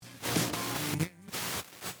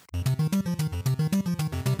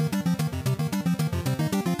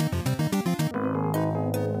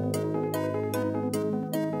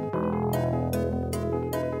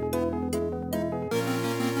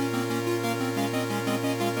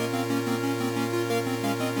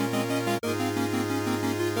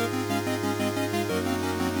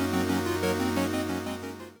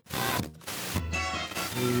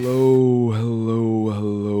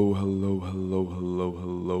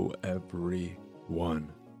Hello,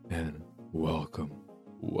 everyone, and welcome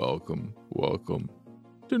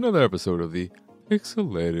to another episode of the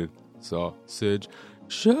Pixelated Sausage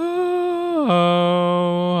Show.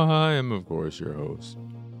 I am, of course, your host,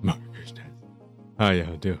 Marcus. How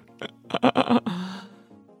y'all doing?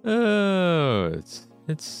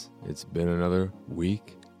 It's been another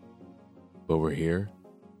week, but we're here.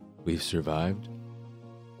 We've survived.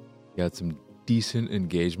 Got some decent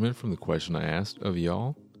engagement from the question I asked of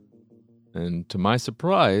y'all. And to my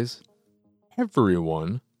surprise, every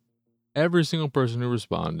single person who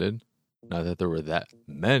responded, not that there were that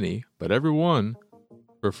many, but everyone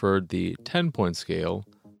preferred the 10-point scale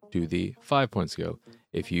to the 5-point scale.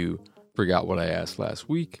 If you forgot what I asked last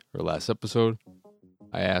week or last episode,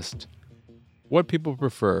 I asked what people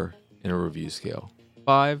prefer in a review scale,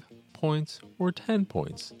 5 points or 10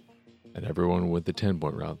 points. And everyone went the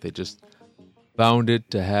 10-point route. They just found it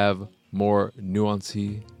to have more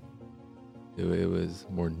nuancy. It was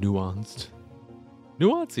more nuanced.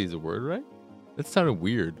 Nuancy is a word, right? That sounded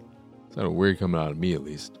weird. It sounded weird coming out of me, at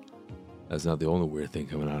least. That's not the only weird thing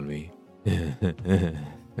coming out of me.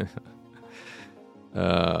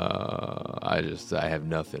 I have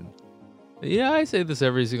nothing. Yeah, I say this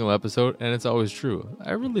every single episode, and it's always true.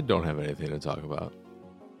 I really don't have anything to talk about.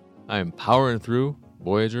 I am powering through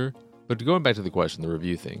Voyager, but going back to the question, the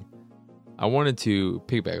review thing, I wanted to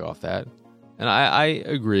piggyback off that, and I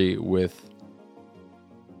agree with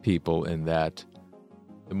people in that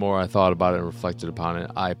the more I thought about it and reflected upon it,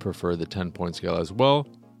 I prefer the 10-point scale as well,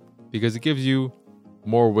 because it gives you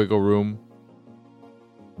more wiggle room.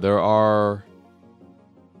 There are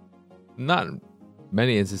not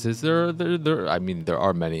many instances. There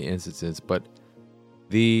are many instances, but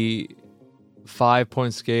the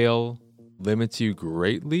 5-point scale limits you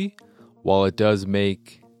greatly, while it does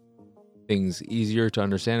make things easier to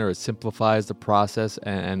understand, or it simplifies the process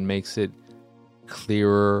and makes it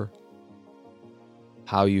clearer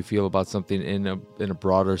how you feel about something in a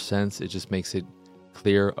broader sense. It just makes it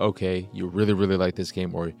clear, okay, you really, really like this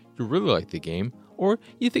game, or you really like the game, or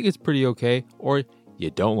you think it's pretty okay, or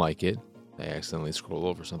you don't like it, I accidentally scroll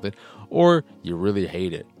over something, or you really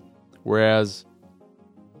hate it. Whereas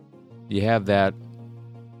you have that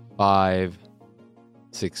 5,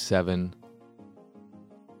 6, 7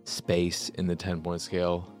 space in the 10-point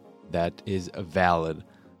scale that is valid.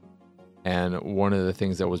 And one of the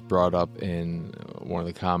things that was brought up in one of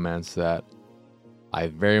the comments that I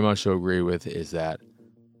very much so agree with is that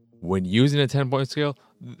when using a 10-point scale,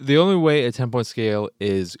 the only way a 10-point scale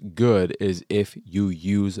is good is if you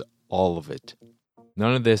use all of it.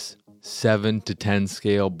 None of this 7 to 10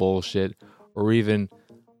 scale bullshit, or even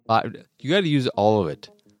 5. You got to use all of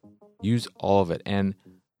it. Use all of it. And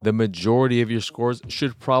the majority of your scores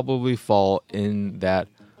should probably fall in that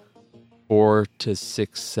 4 to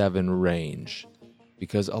 6, 7 range.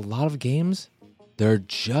 Because a lot of games, they're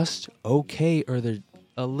just okay, or they're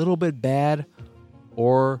a little bit bad,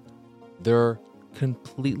 or they're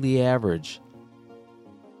completely average.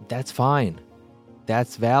 That's fine.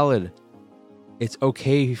 That's valid. It's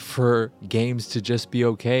okay for games to just be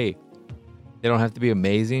okay. They don't have to be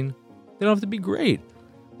amazing. They don't have to be great.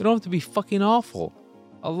 They don't have to be fucking awful.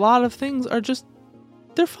 A lot of things are just,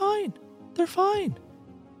 they're fine. They're fine.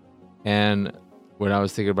 And when I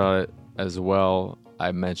was thinking about it as well,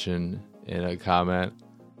 I mentioned in a comment,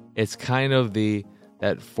 it's kind of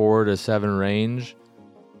that 4 to 7 range.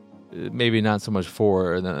 Maybe not so much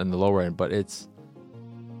 4 in the lower end, but it's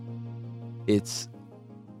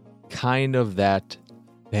kind of that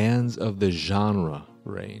fans of the genre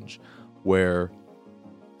range, where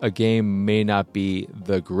a game may not be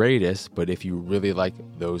the greatest, but if you really like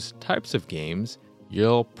those types of games,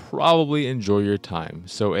 you'll probably enjoy your time.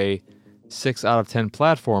 So a 6 out of 10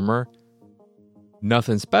 platformer,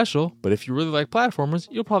 nothing special, but if you really like platformers,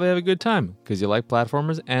 you'll probably have a good time because you like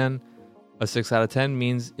platformers, and a 6 out of 10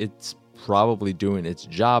 means it's probably doing its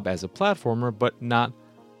job as a platformer, but not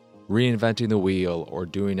reinventing the wheel or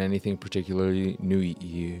doing anything particularly new,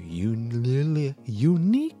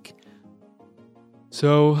 unique.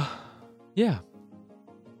 So, yeah.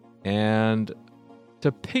 And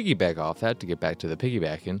to piggyback off that, to get back to the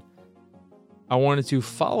piggybacking, I wanted to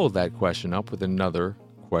follow that question up with another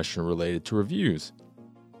question related to reviews.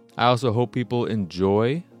 I also hope people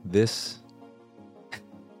enjoy this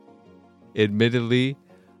admittedly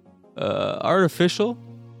artificial,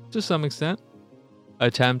 to some extent,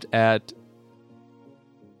 attempt at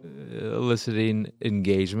eliciting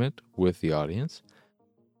engagement with the audience.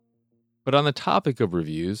 But on the topic of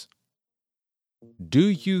reviews, do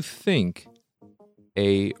you think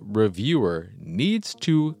a reviewer needs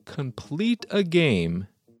to complete a game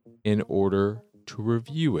in order to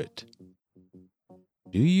review it.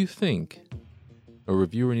 Do you think a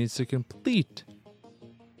reviewer needs to complete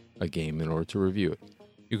a game in order to review it?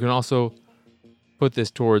 You can also put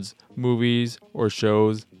this towards movies or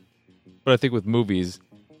shows, but I think with movies,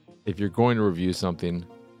 if you're going to review something,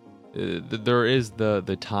 there is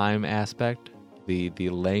the time aspect, the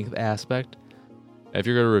length aspect. If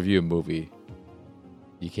you're going to review a movie,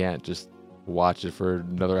 you can't just watch it for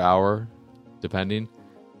another hour, depending.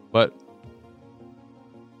 But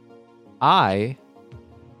I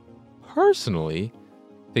personally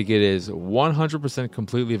think it is 100%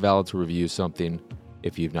 completely valid to review something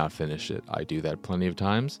if you've not finished it. I do that plenty of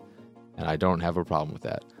times, and I don't have a problem with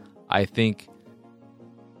that. I think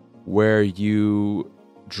where you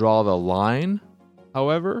draw the line,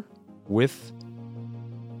 however, with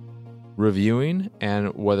reviewing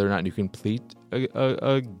and whether or not you complete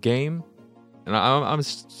a game, and I'm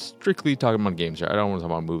strictly talking about games here. I don't want to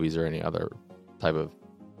talk about movies or any other type of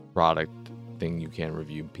product thing you can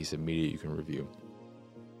review, piece of media you can review.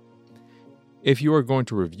 If you are going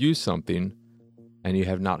to review something and you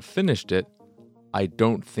have not finished it, I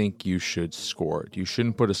don't think you should score it. You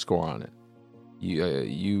shouldn't put a score on it.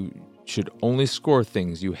 You should only score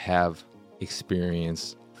things you have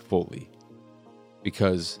experienced fully.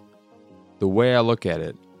 Because the way I look at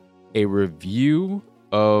it, a review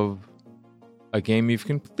of a game you've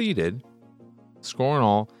completed, score and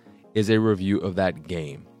all, is a review of that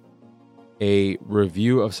game. A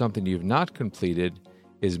review of something you've not completed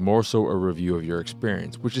is more so a review of your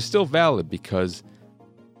experience, which is still valid because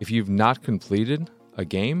if you've not completed a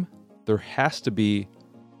game, there has to be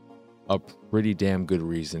a pretty damn good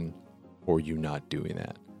reason for you not doing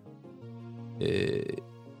that.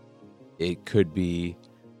 It could be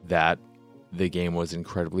that the game was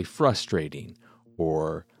incredibly frustrating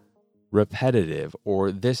or repetitive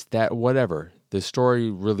or this, that, whatever. The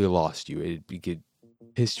story really lost you. It could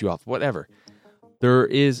piss you off, whatever. There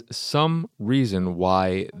is some reason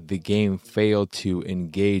why the game failed to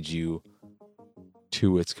engage you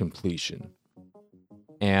to its completion.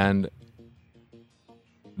 And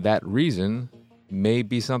that reason may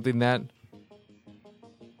be something that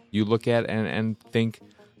you look at and think,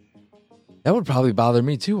 that would probably bother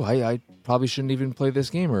me too. I probably shouldn't even play this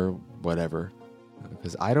game or whatever.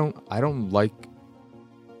 Because I don't like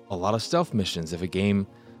a lot of stealth missions. If a game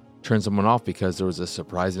turns someone off because there was a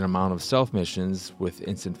surprising amount of stealth missions with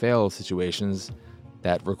instant fail situations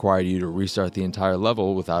that required you to restart the entire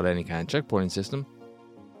level without any kind of checkpointing system,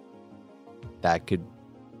 that could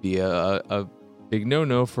be a big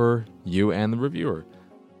no-no for you and the reviewer.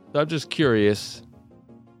 So I'm just curious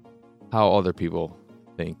how other people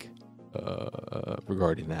think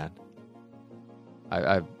regarding that.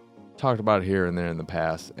 I've talked about it here and there in the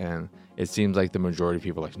past, and it seems like the majority of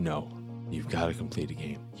people are like, no, you've got to complete a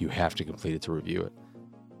game. You have to complete it to review it.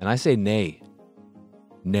 And I say nay.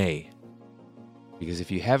 Nay. Because if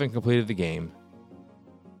you haven't completed the game,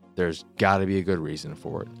 there's got to be a good reason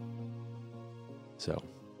for it. So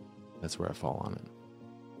that's where I fall on it.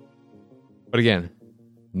 But again,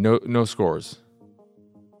 no scores.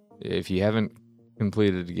 If you haven't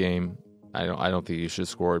completed the game, I don't think you should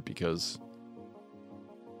score it because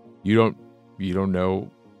you don't know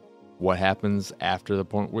what happens after the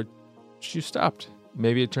point which you stopped.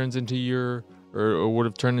 Maybe it turns into or would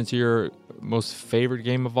have turned into your most favorite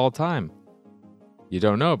game of all time. You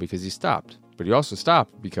don't know because you stopped. But you also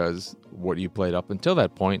stopped because what you played up until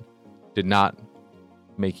that point did not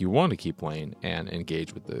make you want to keep playing and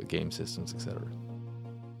engage with the game systems, etc.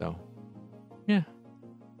 So, yeah.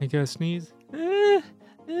 I gotta sneeze. I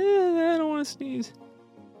don't want to sneeze.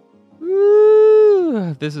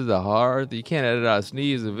 Ooh, this is a hard. You can't edit out a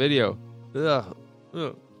sneeze in a video. Ugh.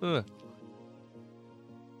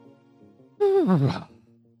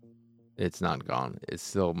 It's not gone. It's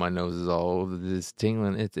still, my nose is all over. It's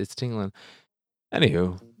tingling. It's tingling.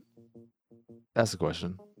 Anywho, that's the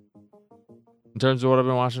question. In terms of what I've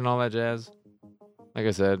been watching, all that jazz, like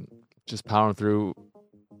I said, just powering through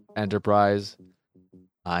Enterprise.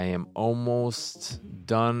 I am almost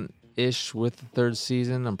done-ish with the third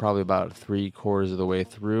season. I'm probably about 3/4 of the way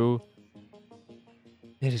through.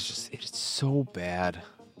 It's so bad.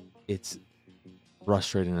 It's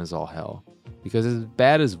frustrating as all hell. Because as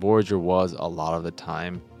bad as Voyager was a lot of the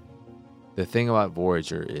time, the thing about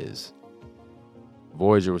Voyager is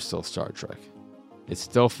Voyager was still Star Trek. It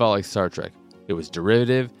still felt like Star Trek. It was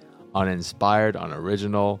derivative, uninspired,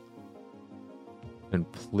 unoriginal,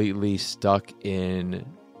 completely stuck in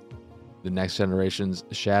the Next Generation's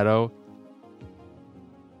shadow.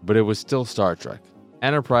 But it was still Star Trek.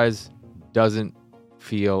 Enterprise doesn't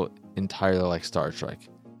feel entirely like Star Trek.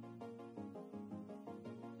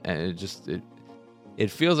 And It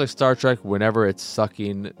feels like Star Trek whenever it's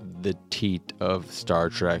sucking the teat of Star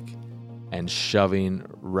Trek and shoving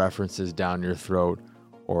references down your throat,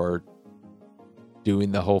 or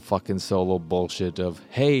doing the whole fucking solo bullshit of,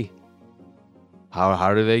 hey,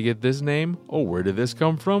 how did they get this name? Oh, where did this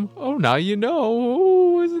come from? Oh, now you know.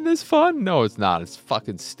 Oh, isn't this fun? No, it's not. It's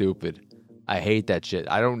fucking stupid. I hate that shit.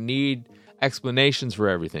 I don't need explanations for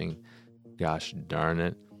everything. Gosh darn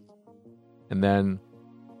it. And then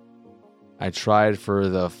I tried for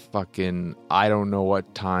the fucking I don't know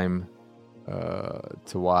what time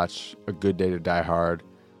to watch A Good Day to Die Hard.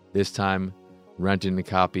 This time renting a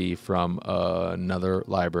copy from another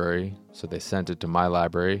library. So they sent it to my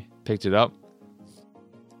library. Picked it up.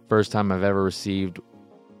 First time I've ever received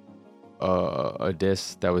a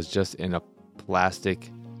disc that was just in a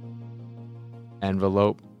plastic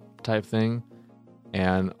envelope type thing.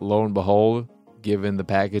 And lo and behold, given the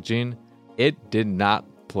packaging, it did not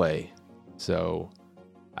play. So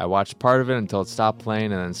I watched part of it until it stopped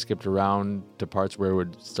playing and then skipped around to parts where it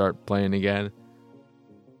would start playing again.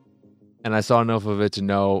 And I saw enough of it to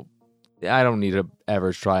know I don't need to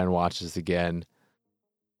ever try and watch this again.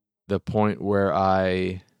 The point where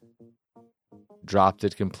I dropped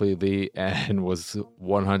it completely and was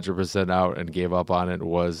 100% out and gave up on it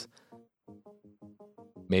was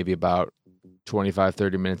maybe about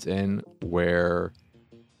 25-30 minutes in, where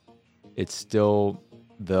it's still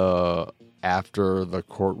the after the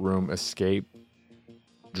courtroom escape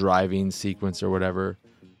driving sequence or whatever,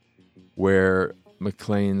 where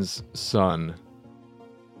McClane's son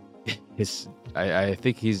I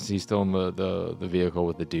think he's still in the vehicle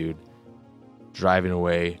with the dude driving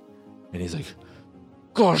away, and he's like,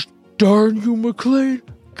 gosh darn you, McClane,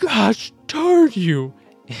 gosh darn you.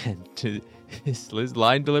 And to his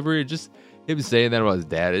line delivery, just him saying that about his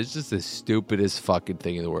dad, it's just the stupidest fucking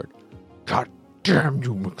thing in the world. God damn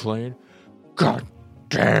you, McClane, god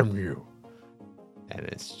damn you. And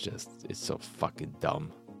it's so fucking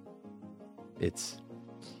dumb. It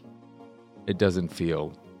doesn't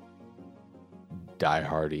feel Die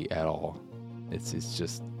Hardy at all. It's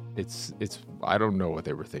I don't know what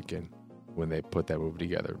they were thinking when they put that movie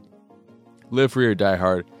together. Live Free or Die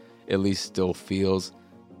Hard at least still feels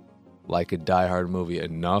like a Die Hard movie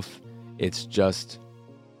enough. It's just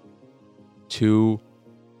too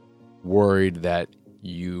worried that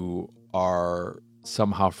you are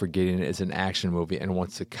somehow forgetting it's an action movie and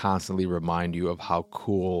wants to constantly remind you of how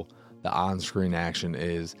cool the on-screen action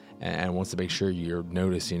is, and wants to make sure you're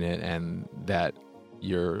noticing it and that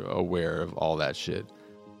you're aware of all that shit.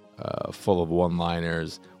 Full of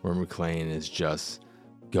one-liners where McClane is just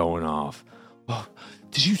going off. Oh,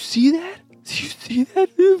 did you see that? Did you see that?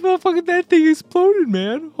 Fucking that thing exploded,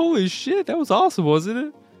 man. Holy shit, that was awesome, wasn't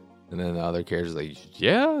it? And then the other character's like,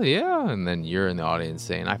 yeah. And then you're in the audience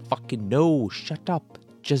saying, I fucking know, shut up.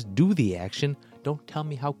 Just do the action. Don't tell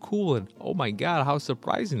me how cool and oh my god, how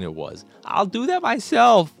surprising it was. I'll do that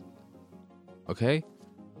myself. Okay?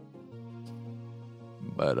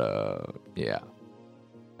 But, yeah.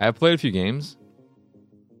 I have played a few games.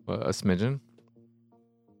 A smidgen.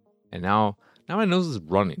 And now my nose is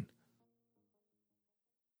running.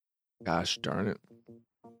 Gosh darn it.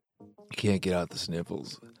 I can't get out the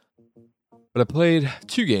sniffles. But I played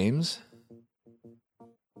 2 games.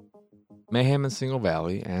 Mayhem in Single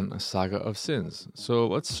Valley and a Saga of Sins. So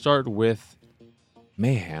let's start with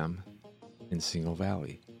Mayhem in Single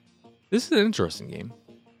Valley. This is an interesting game.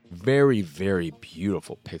 Very, very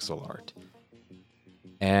beautiful pixel art.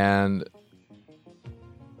 And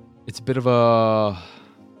it's a bit of a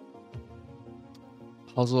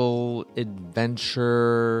puzzle,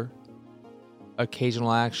 adventure,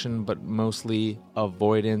 occasional action, but mostly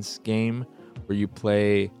avoidance game where you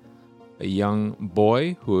play a young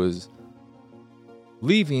boy who is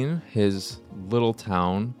leaving his little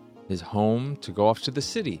town, his home, to go off to the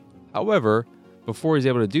city. However, before he's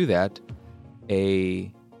able to do that,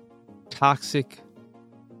 a toxic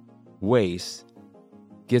waste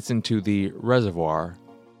gets into the reservoir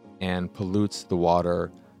and pollutes the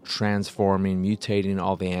water, transforming, mutating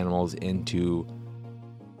all the animals into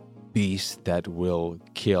beasts that will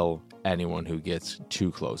kill anyone who gets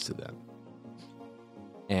too close to them.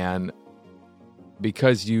 And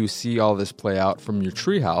because you see all this play out from your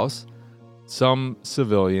treehouse, some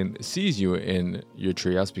civilian sees you in your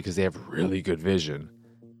treehouse because they have really good vision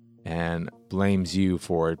and blames you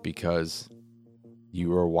for it because you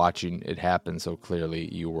were watching it happen so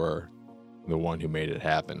clearly. You were the one who made it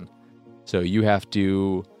happen. So you have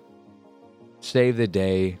to save the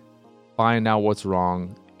day, find out what's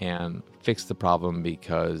wrong, and fix the problem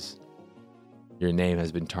because your name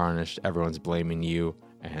has been tarnished. Everyone's blaming you,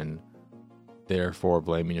 and therefore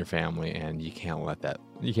blaming your family, and you can't let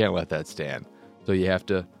that stand. So you have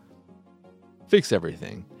to fix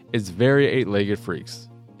everything. It's very eight-legged freaks.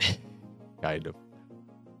 Kind of.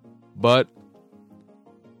 But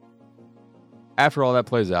after all that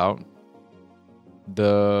plays out,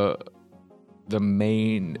 the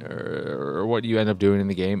main, or what you end up doing in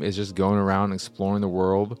the game, is just going around exploring the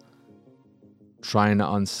world, trying to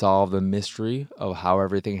unsolve the mystery of how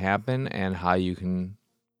everything happened and how you can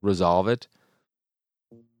resolve it.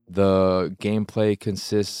 The gameplay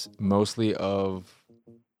consists mostly of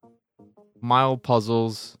mild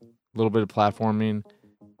puzzles, a little bit of platforming,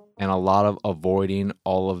 and a lot of avoiding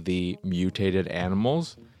all of the mutated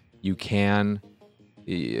animals. You can,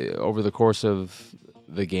 over the course of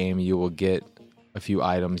the game, you will get a few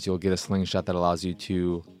items. You'll get a slingshot that allows you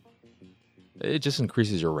to, it just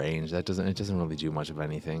increases your range. It doesn't really do much of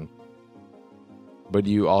anything. But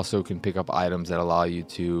you also can pick up items that allow you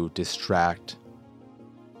to distract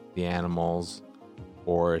the animals,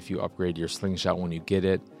 or if you upgrade your slingshot when you get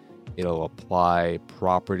it, it'll apply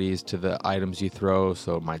properties to the items you throw,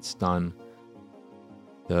 so it might stun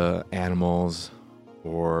the animals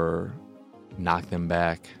or knock them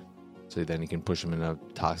back, so then you can push them into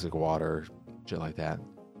toxic water, shit like that.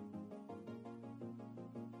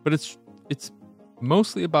 But it's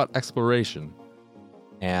mostly about exploration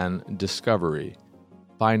and discovery,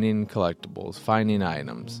 finding collectibles, finding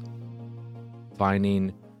items,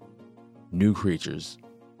 finding new creatures,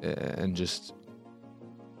 and just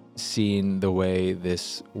seeing the way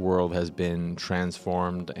this world has been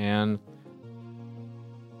transformed and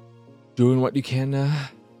doing what you can to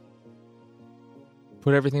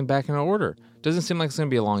put everything back in order. Doesn't seem like it's going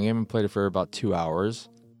to be a long game. I played it for about 2 hours,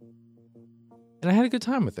 and I had a good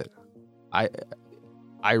time with it. I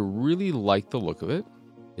really like the look of it.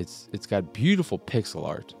 It's got beautiful pixel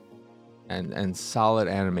art and solid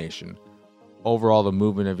animation. Overall, the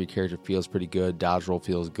movement of your character feels pretty good. Dodge roll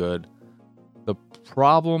feels good. The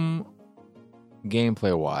problem,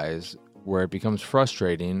 gameplay-wise, where it becomes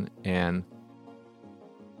frustrating, and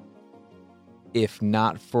if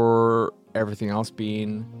not for everything else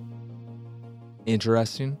being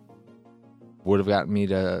interesting, would have gotten me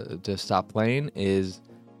to stop playing, is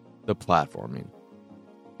the platforming.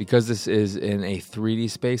 Because this is in a 3D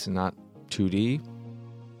space and not 2D,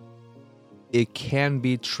 it can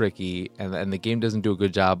be tricky, and the game doesn't do a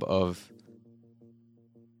good job of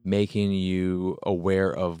making you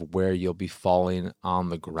aware of where you'll be falling on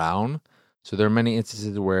the ground. So there are many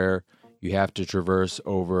instances where you have to traverse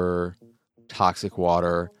over toxic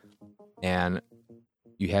water, and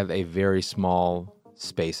you have a very small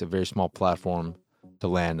space, a very small platform to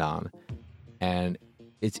land on. And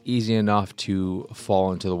it's easy enough to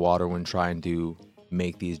fall into the water when trying to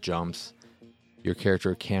make these jumps. Your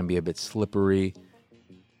character can be a bit slippery,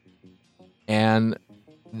 and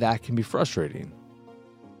that can be frustrating.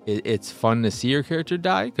 It's fun to see your character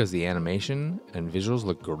die because the animation and visuals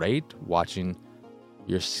look great. Watching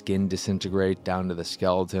your skin disintegrate down to the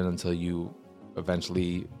skeleton until you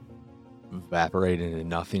eventually evaporate into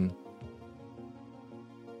nothing.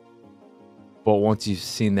 But once you've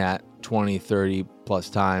seen that 20, 30 plus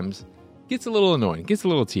times, it gets a little annoying, it gets a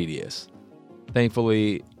little tedious.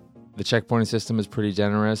 Thankfully, the checkpointing system is pretty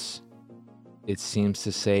generous. It seems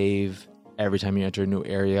to save every time you enter a new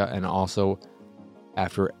area, and also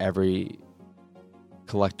after every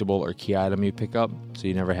collectible or key item you pick up, so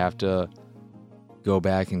you never have to go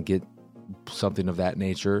back and get something of that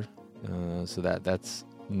nature. So that's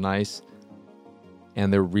nice.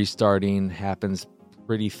 And the restarting happens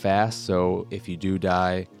pretty fast, so if you do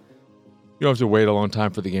die, you don't have to wait a long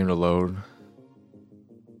time for the game to load,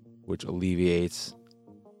 which alleviates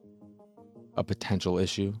a potential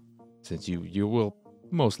issue, since you will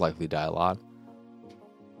most likely die a lot.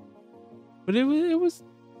 But it was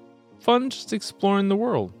fun just exploring the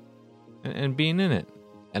world and being in it.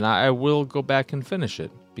 And I will go back and finish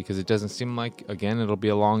it, because it doesn't seem like, again, it'll be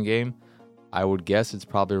a long game. I would guess it's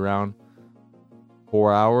probably around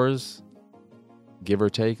 4 hours, give or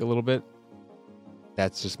take a little bit.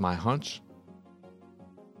 That's just my hunch.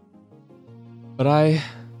 But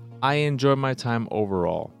I enjoy my time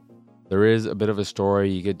overall. There is a bit of a story,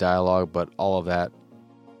 you get dialogue, but all of that,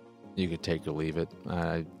 you could take or leave it.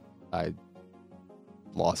 I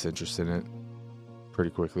lost interest in it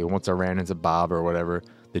pretty quickly. Once I ran into Bob or whatever,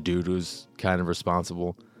 the dude who's kind of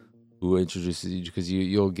responsible, who introduces you, because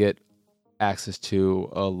you'll get access to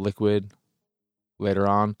a liquid later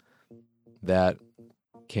on that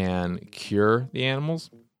can cure the animals,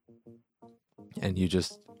 and you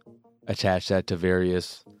just attach that to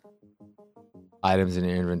various items in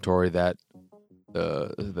your inventory that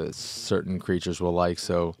the certain creatures will like.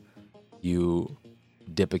 So You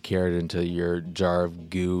dip a carrot into your jar of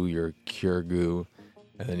goo, your cure goo,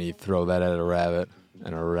 and then you throw that at a rabbit,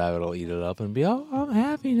 and a rabbit will eat it up and be, oh, I'm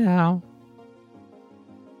happy now.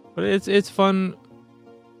 But it's fun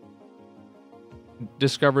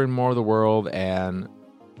discovering more of the world and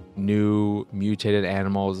new mutated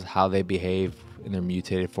animals, how they behave in their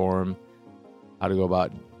mutated form, how to go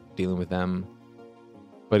about dealing with them.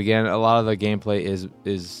 But again, a lot of the gameplay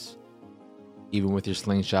is even with your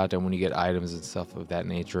slingshot, and when you get items and stuff of that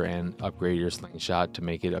nature and upgrade your slingshot to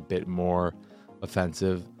make it a bit more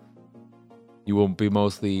offensive, you will be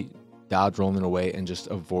mostly dodge rolling away and just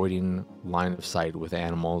avoiding line of sight with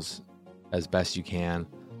animals as best you can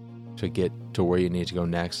to get to where you need to go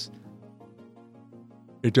next.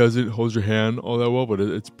 It doesn't hold your hand all that well, but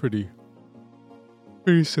it's pretty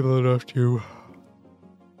similar enough to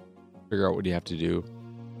figure out what you have to do.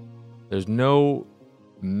 There's no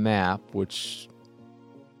map, which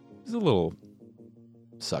is a little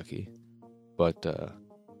sucky, but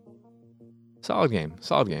solid game.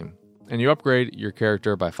 And you upgrade your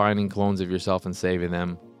character by finding clones of yourself and saving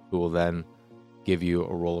them, who will then give you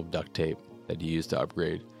a roll of duct tape that you use to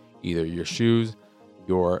upgrade either your shoes,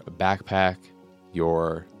 your backpack,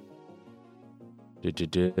 your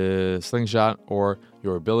slingshot, or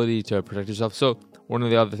your ability to protect yourself. So one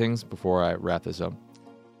of the other things before I wrap this up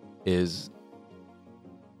is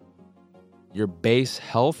your base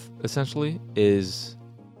health essentially is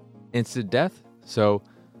instant death. So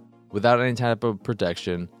without any type of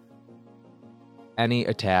protection, any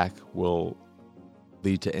attack will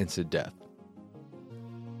lead to instant death.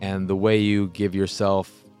 And the way you give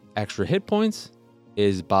yourself extra hit points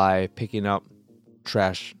is by picking up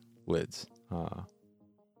trash lids,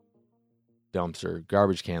 dumpster,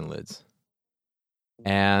 garbage can lids.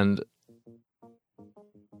 And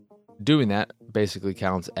doing that basically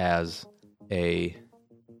counts as an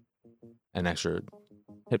extra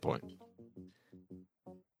hit point.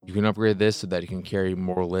 You can upgrade this so that you can carry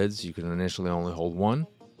more lids. You can initially only hold one.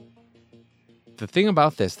 The thing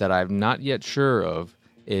about this that I'm not yet sure of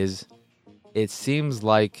is it seems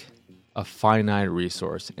like a finite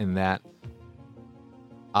resource in that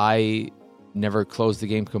I never closed the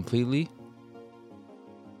game completely,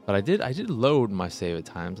 but I did load my save at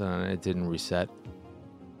times and it didn't reset.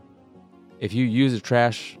 If you use a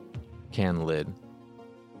trash can lid,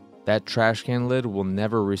 that trash can lid will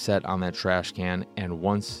never reset on that trash can, and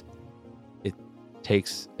once it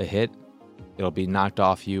takes a hit, it'll be knocked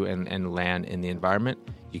off you and land in the environment.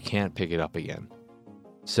 You can't pick it up again.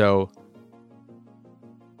 So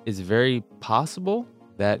it's very possible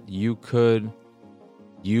that you could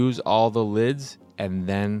use all the lids and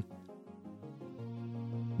then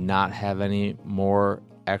not have any more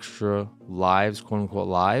extra lives, quote unquote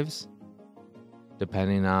lives,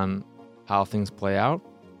 depending on how things play out,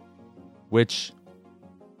 which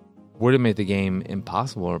wouldn't make the game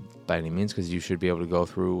impossible by any means, because you should be able to go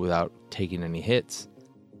through without taking any hits.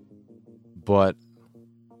 But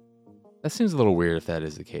that seems a little weird if that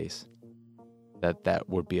is the case. That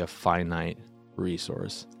would be a finite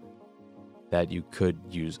resource, that you could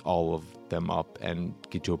use all of them up and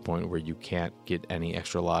get to a point where you can't get any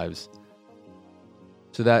extra lives.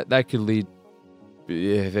 So that could lead,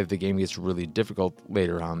 if the game gets really difficult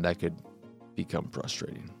later on, that could become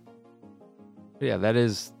frustrating. But yeah, that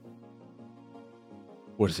is,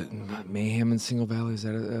 what is it? Mayhem and Single Valley? Is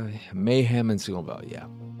that Mayhem and Single Valley? Yeah.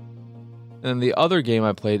 And the other game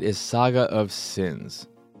I played is Saga of Sins.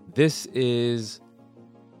 This is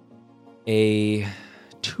a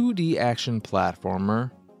 2D action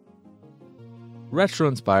platformer, retro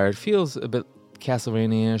inspired, feels a bit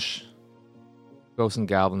Castlevania-ish, ghosts and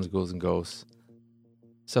goblins, ghouls and ghosts,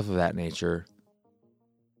 stuff of that nature,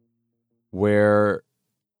 where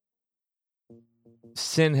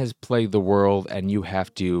sin has plagued the world and you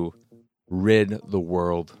have to rid the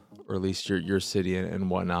world, or at least your city and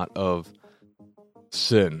whatnot, of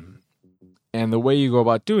sin. And the way you go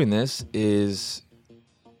about doing this is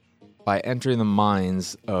by entering the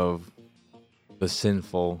minds of the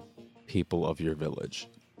sinful people of your village.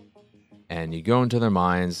 And you go into their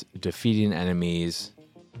minds, defeating enemies,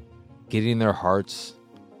 getting their hearts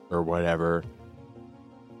or whatever,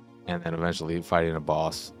 and then eventually fighting a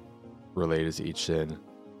boss related to each sin.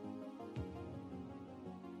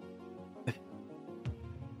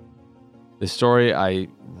 The story I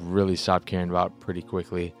really stopped caring about pretty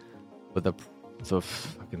quickly, but the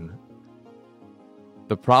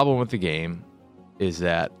problem with the game is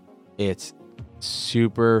that it's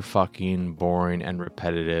super fucking boring and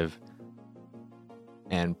repetitive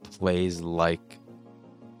and plays like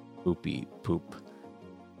poopy poop.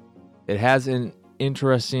 It has an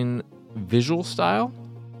interesting visual style,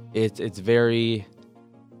 It's very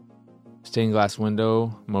stained glass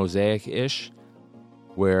window mosaic-ish,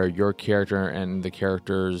 where your character and the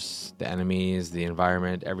characters, the enemies, the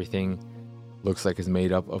environment, everything looks like it's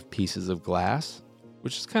made up of pieces of glass,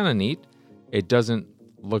 which is kind of neat. It doesn't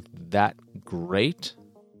look that great,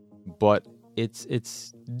 but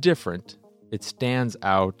it's different. It stands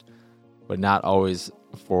out, but not always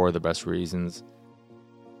for the best reasons.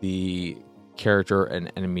 The character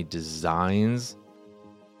and enemy designs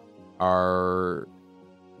are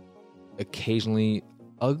occasionally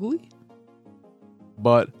ugly,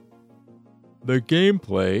 but the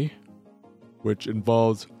gameplay, which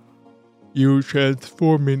involves you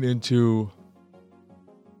transforming into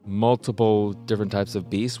multiple different types of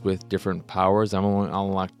beasts with different powers. I'm only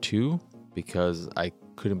unlocked 2 because I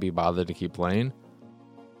couldn't be bothered to keep playing.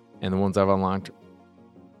 And the ones I've unlocked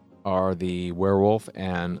are the werewolf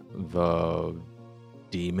and the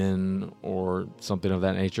demon or something of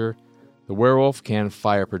that nature. The werewolf can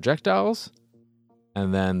fire projectiles,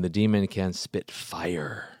 and then the demon can spit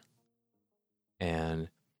fire. And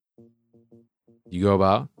you go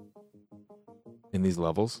about in these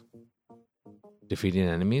levels, defeating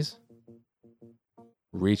enemies,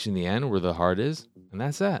 reaching the end where the heart is, and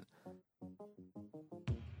that's that.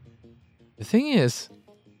 The thing is,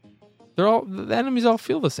 the enemies all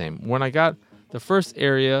feel the same. When I got the first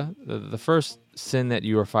area, the first sin that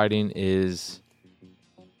you are fighting is,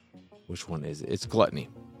 which one is it? It's gluttony.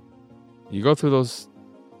 You go through those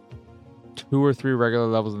 2 or 3 regular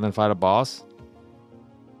levels and then fight a boss.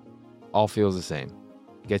 All feels the same.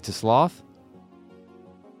 Get to sloth.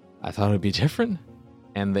 I thought it would be different.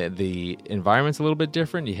 And the environment's a little bit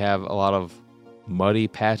different. You have a lot of muddy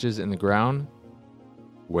patches in the ground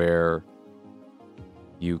where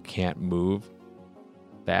you can't move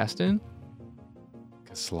fast in.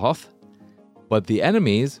 Sloth. But the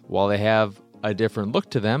enemies, while they have a different look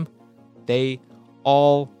to them, they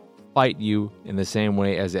all fight you in the same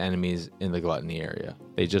way as the enemies in the gluttony area.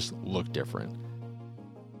 They just look different.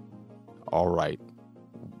 All right.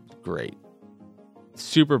 Great.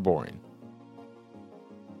 Super boring.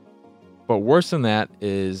 But worse than that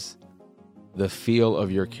is the feel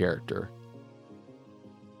of your character.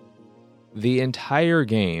 The entire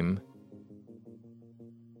game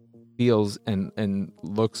feels and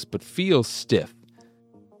looks, but feels stiff.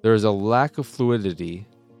 There's a lack of fluidity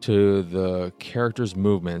to the character's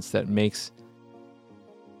movements that makes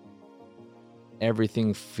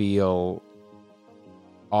everything feel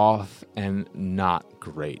off and not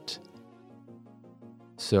great.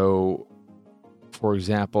 So, for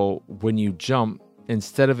example, when you jump,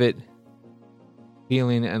 instead of it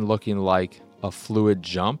feeling and looking like a fluid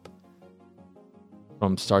jump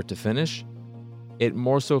from start to finish, it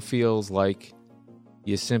more so feels like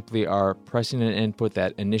you simply are pressing an input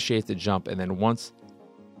that initiates the jump, and then once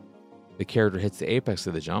the character hits the apex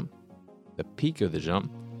of the jump, the peak of the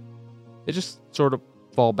jump, they just sort of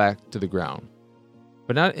fall back to the ground.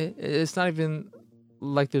 But it's not even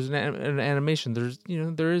like there's an animation.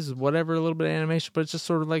 There is whatever, a little bit of animation, but it's just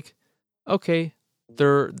sort of like, okay,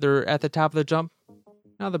 they're at the top of the jump,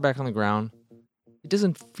 now they're back on the ground. It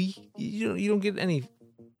doesn't feel, you don't get any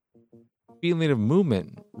feeling of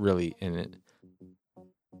movement really in it.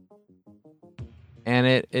 And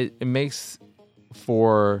it makes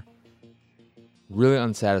for really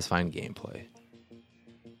unsatisfying gameplay.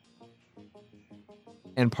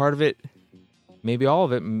 And part of it, maybe all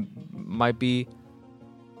of it, might be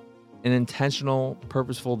an intentional,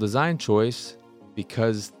 purposeful design choice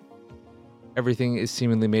because everything is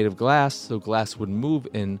seemingly made of glass, so glass would move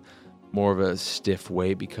in more of a stiff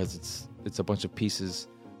way because it's a bunch of pieces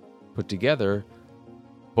put together.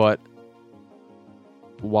 But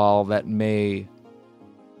while that may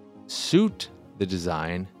suit the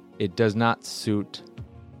design, it does not suit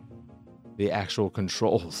the actual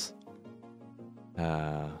controls,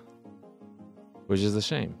 which is a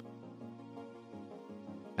shame.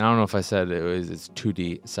 And I don't know if I said it's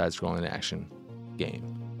 2D side-scrolling action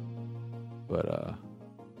game, but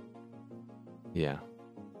yeah.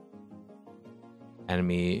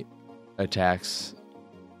 Enemy attacks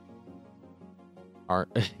are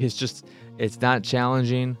it's not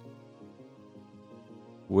challenging,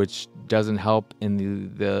 which doesn't help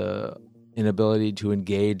in the inability to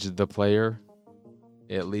engage the player.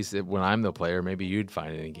 At least when I'm the player, maybe you'd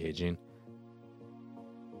find it engaging.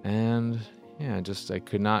 And yeah, I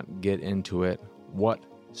could not get into it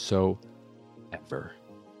whatsoever,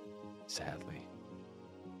 sadly.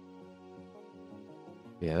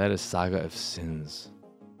 Yeah, that is Saga of Sins.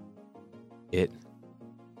 It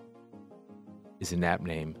is an apt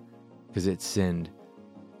name because it sinned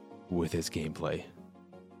with its gameplay.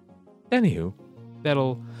 Anywho,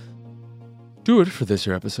 that'll do it for this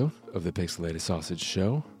here episode of the Pixelated Sausage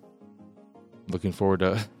Show. Looking forward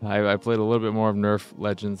to... I played a little bit more of Nerf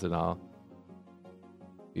Legends, and I'll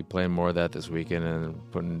be playing more of that this weekend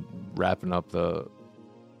and wrapping up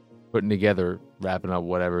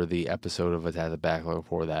whatever the episode of Attack the Backlog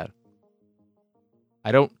for that.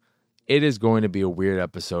 It is going to be a weird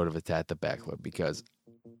episode of Attack the Backlog because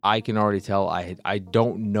I can already tell I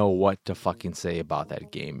don't know what to fucking say about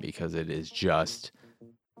that game because it is just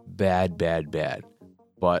bad.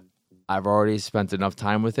 But I've already spent enough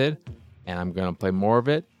time with it, and I'm going to play more of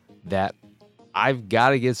it, that I've got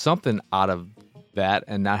to get something out of that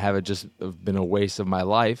and not have it just been a waste of my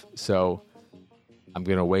life. So I'm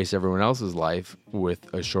going to waste everyone else's life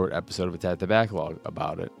with a short episode of Attack the Backlog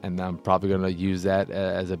about it. And I'm probably going to use that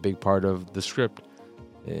as a big part of the script.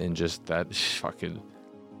 And just that fucking...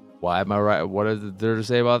 Why am I right? What is there to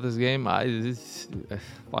say about this game? I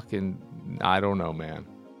don't know, man.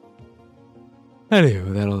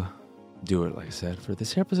 Anyway, that'll do it, like I said, for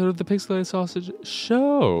this episode of the Pixelated Sausage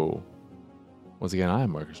Show. Once again,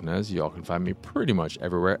 I'm Marcus Nez. Y'all can find me pretty much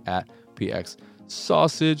everywhere at PX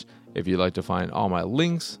Sausage. If you'd like to find all my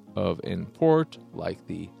links of import, like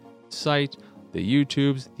the site, the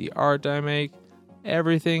YouTubes, the art I make,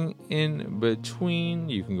 everything in between,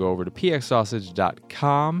 you can go over to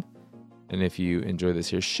pxsausage.com. And if you enjoy this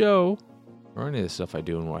here show, or any of the stuff I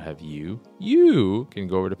do and what have you, you can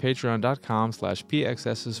go over to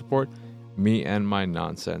patreon.com/pxs to support me and my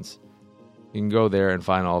nonsense. You can go there and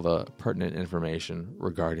find all the pertinent information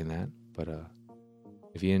regarding that. But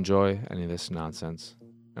if you enjoy any of this nonsense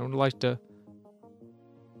and would like to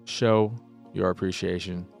show your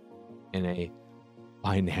appreciation in a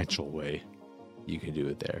financial way, you can do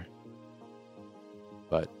it there.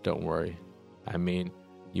 But don't worry. I mean,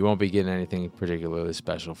 you won't be getting anything particularly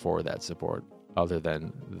special for that support other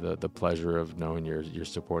than the pleasure of knowing you're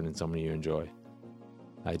supporting someone you enjoy.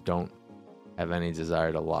 I don't have any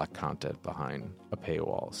desire to lock content behind a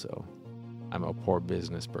paywall, so I'm a poor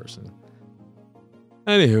business person.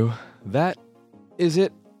 Anywho, that is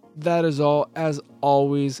it. That is all. As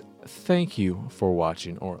always, thank you for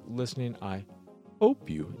watching or listening. I hope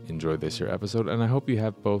you enjoyed this here episode, and I hope you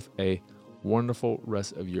have both a wonderful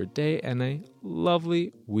rest of your day and a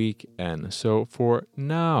lovely weekend. So for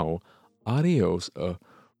now, adios,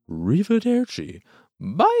 arrivederci,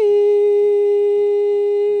 bye!